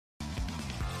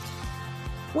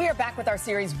We are back with our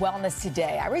series Wellness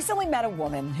Today. I recently met a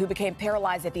woman who became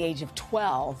paralyzed at the age of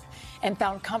 12 and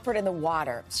found comfort in the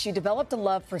water. She developed a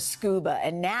love for scuba,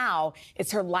 and now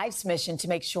it's her life's mission to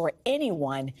make sure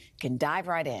anyone can dive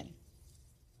right in.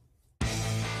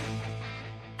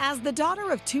 As the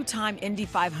daughter of two-time Indy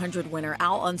 500 winner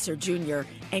Al Unser Jr.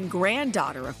 and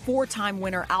granddaughter of four-time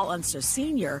winner Al Unser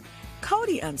Sr.,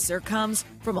 Cody Unser comes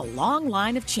from a long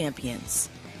line of champions.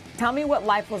 Tell me what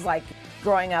life was like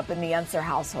growing up in the Unser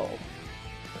household.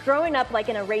 Growing up like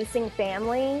in a racing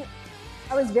family,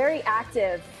 I was very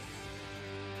active.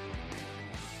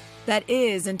 That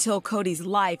is until Cody's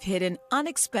life hit an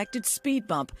unexpected speed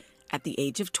bump at the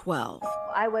age of 12.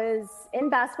 I was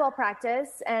in basketball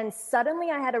practice and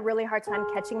suddenly I had a really hard time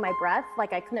catching my breath,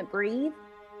 like I couldn't breathe.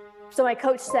 So my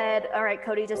coach said, all right,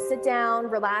 Cody, just sit down,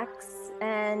 relax,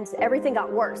 and everything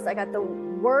got worse. I got the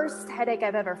worst headache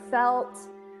I've ever felt.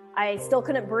 I still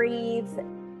couldn't breathe.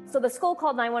 So the school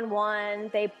called 911.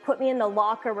 They put me in the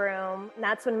locker room, and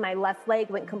that's when my left leg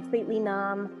went completely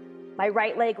numb. My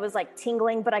right leg was like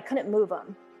tingling, but I couldn't move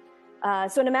them.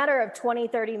 So in a matter of 20,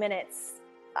 30 minutes,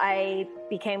 I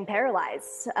became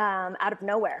paralyzed out of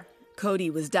nowhere. Cody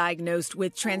was diagnosed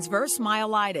with transverse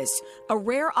myelitis, a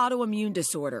rare autoimmune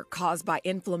disorder caused by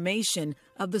inflammation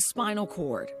of the spinal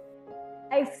cord.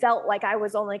 I felt like I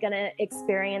was only going to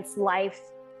experience life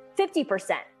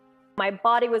 50%. My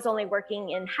body was only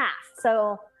working in half.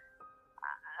 So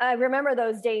I remember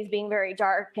those days being very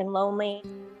dark and lonely.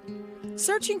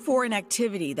 Searching for an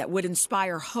activity that would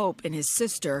inspire hope in his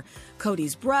sister,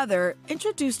 Cody's brother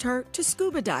introduced her to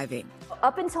scuba diving.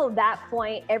 Up until that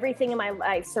point, everything in my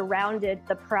life surrounded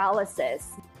the paralysis.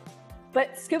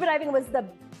 But scuba diving was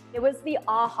the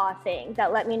aha thing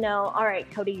that let me know, all right,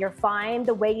 Cody, you're fine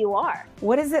the way you are.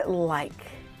 What is it like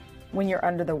when you're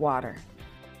under the water?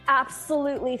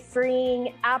 Absolutely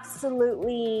freeing,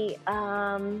 absolutely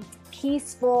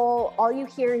peaceful. All you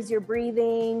hear is your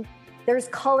breathing. There's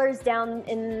colors down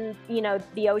in,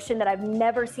 the ocean that I've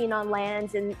never seen on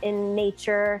land in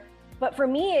nature. But for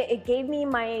me, it gave me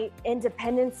my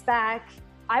independence back.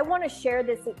 I want to share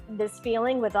this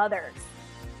feeling with others.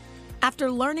 After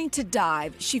learning to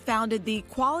dive, she founded the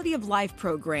Quality of Life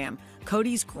program,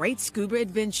 Cody's Great Scuba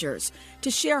Adventures,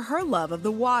 to share her love of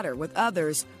the water with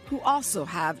others who also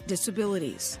have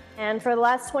disabilities. And for the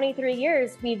last 23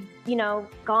 years, we've,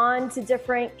 gone to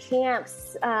different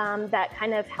camps that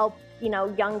kind of help,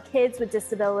 young kids with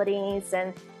disabilities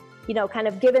and, kind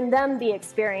of given them the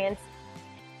experience.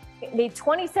 The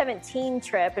 2017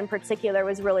 trip in particular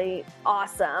was really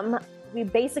awesome. We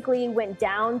basically went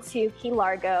down to Key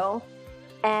Largo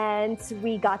and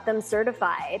we got them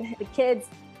certified. The kids,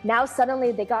 now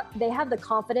suddenly they have the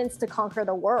confidence to conquer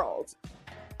the world.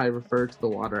 I refer to the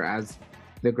water as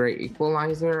the great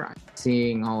equalizer,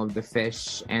 seeing all of the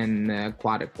fish and the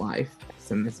aquatic life.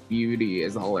 And this beauty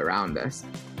is all around us.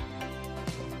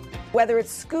 Whether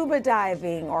it's scuba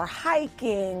diving or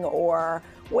hiking or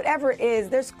whatever it is,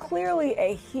 there's clearly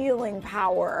a healing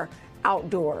power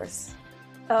outdoors.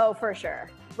 Oh, for sure.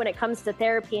 When it comes to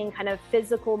therapy and kind of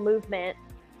physical movement,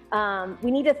 we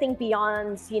need to think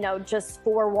beyond, just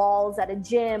four walls at a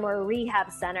gym or a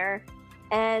rehab center.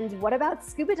 And what about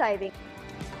scuba diving?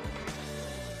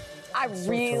 I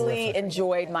really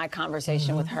enjoyed my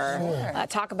conversation with her.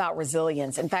 Talk about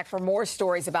resilience. In fact, for more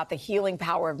stories about the healing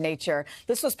power of nature,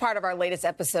 this was part of our latest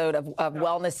episode of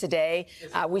Wellness Today.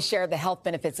 We shared the health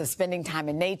benefits of spending time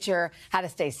in nature, how to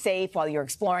stay safe while you're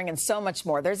exploring, and so much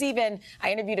more. I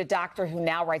interviewed a doctor who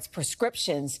now writes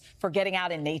prescriptions for getting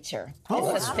out in nature.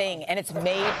 It's this thing, and it's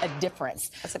made a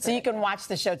difference. So you can watch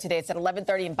the show today. It's at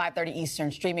 11:30 and 5:30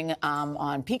 Eastern, streaming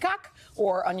on Peacock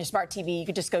or on your smart TV. You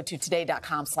can just go to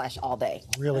today.com/all day.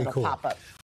 Really It'll cool. pop up.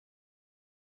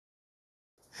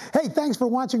 Hey, thanks for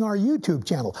watching our YouTube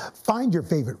channel. Find your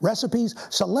favorite recipes,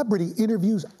 celebrity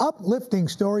interviews, uplifting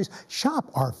stories,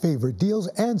 shop our favorite deals,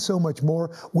 and so much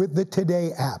more with the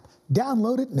Today app.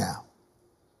 Download it now.